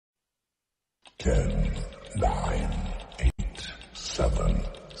10, 9, 8, 7,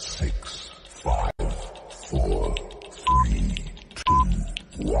 6, 5, 4, 3, 2,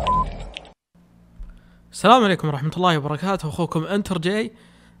 1. السلام عليكم ورحمة الله وبركاته. أخوكم انتر جاي.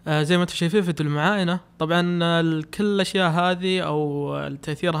 زي ما انتم شايفين في المعاينة، طبعا كل الأشياء هذه أو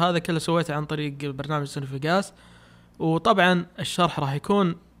التأثير هذا كله سويته عن طريق برنامج سوني فيغاس. وطبعا الشرح راح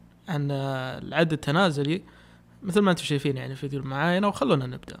يكون عن العد التنازلي مثل ما انتم شايفين يعني في المعاينة. وخلونا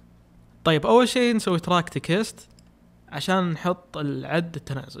نبدأ. طيب أول شيء نسوي تراك تكست عشان نحط العد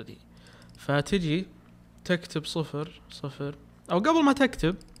التنازلي. فتجي تكتب 0 0، أو قبل ما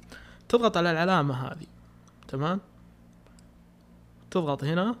تكتب تضغط على العلامة هذه، تمام؟ تضغط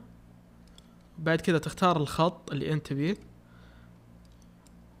هنا، بعد كذا تختار الخط اللي انت بيه،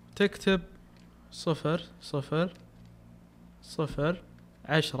 تكتب 0 0 0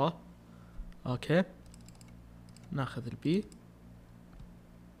 10. اوكي، ناخذ البي،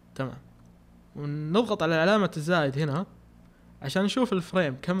 تمام، ونضغط على علامة الزائد هنا عشان نشوف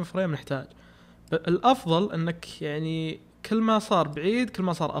الفريم، كم فريم نحتاج. الافضل انك يعني كل ما صار بعيد كل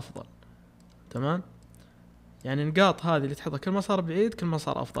ما صار افضل، تمام؟ يعني النقاط هذه اللي تحطها كل ما صار بعيد كل ما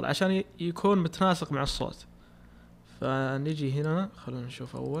صار افضل عشان يكون متناسق مع الصوت. فنجي هنا، خلونا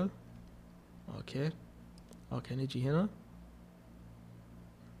نشوف اول. اوكي نجي هنا،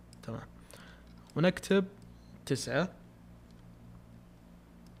 تمام، ونكتب 9،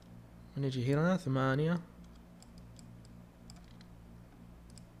 ونجي هنا 8.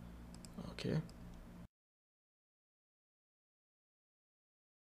 اوكي،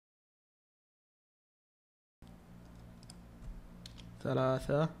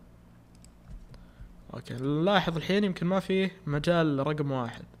 3. اوكي، نلاحظ الحين يمكن ما فيه مجال رقم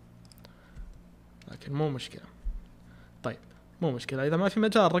 1، لكن مو مشكلة. طيب مو مشكلة إذا ما في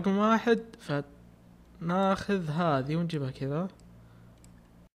مجال رقم 1، فناخذ هذه ونجيبها كذا.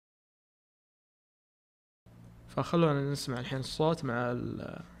 فخلونا نسمع الحين الصوت مع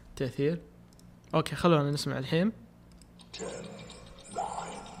التأثير. اوكي، خلونا نسمع الحين. 10,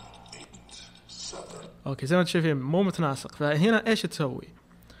 9, 8, 7. اوكي، زي ما انتم شايفين مو متناسق. فهنا ايش تسوي؟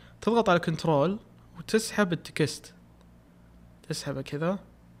 تضغط على كنترول وتسحب التكست، تسحبه كذا،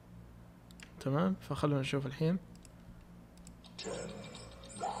 تمام. فخلونا نشوف الحين. 10,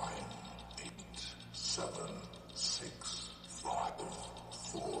 9, 8, 7, 6, 5, 4,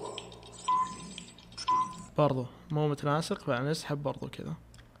 3, 2. برضو مو متناسق، فنسحب برضو كذا.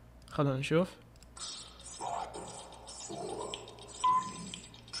 خلونا نشوف. 5, 4, 3,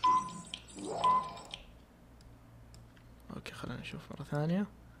 2, 1. اوكي، خلينا نشوف مرة ثانية.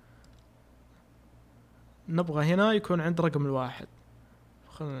 نبغى هنا يكون عند رقم 1.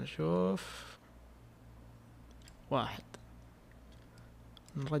 خلينا نشوف 1.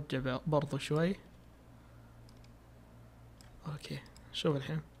 نرجع برضو شوي. اوكي، شوف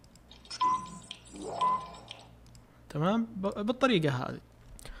الحين، تمام، بالطريقة هذه.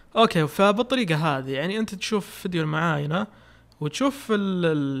 اوكي، فبالطريقة هذه يعني انت تشوف فيديو المعاينة وتشوف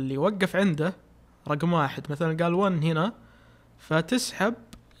اللي وقف عنده رقم 1، مثلا قال 1 هنا، فتسحب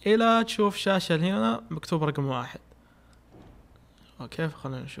الى تشوف شاشة هنا مكتوب رقم 1. اوكي،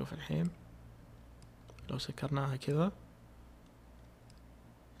 فخلنا نشوف الحين لو سكرناها كذا.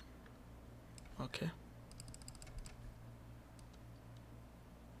 اوكي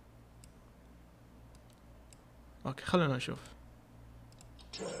خلينا نشوف.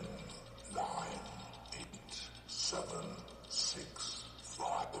 10, 9, 8, 7, 6,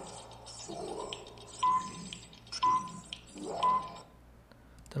 5, 4, 3, 2, 1.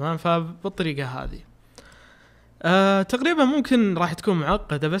 تمام، فبالطريقة هذه تقريبا ممكن راح تكون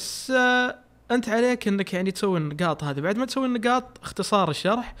معقدة، بس انت عليك انك يعني تسوي النقاط هذه. بعد ما تسوي النقاط اختصار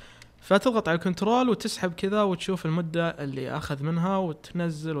الشرح، فتضغط على الكنترول وتسحب كذا وتشوف المدة اللي اخذ منها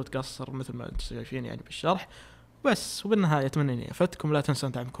وتنزل وتقصر مثل ما انتم شايفين يعني بالشرح بس. وبالنهاية اتمنى اني افدتكم. لا تنسوا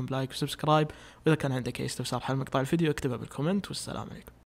دعمكم بلايك وسبسكرايب، واذا كان عندك اي استفسار حول مقطع الفيديو اكتبه بالكومنت. والسلام عليكم.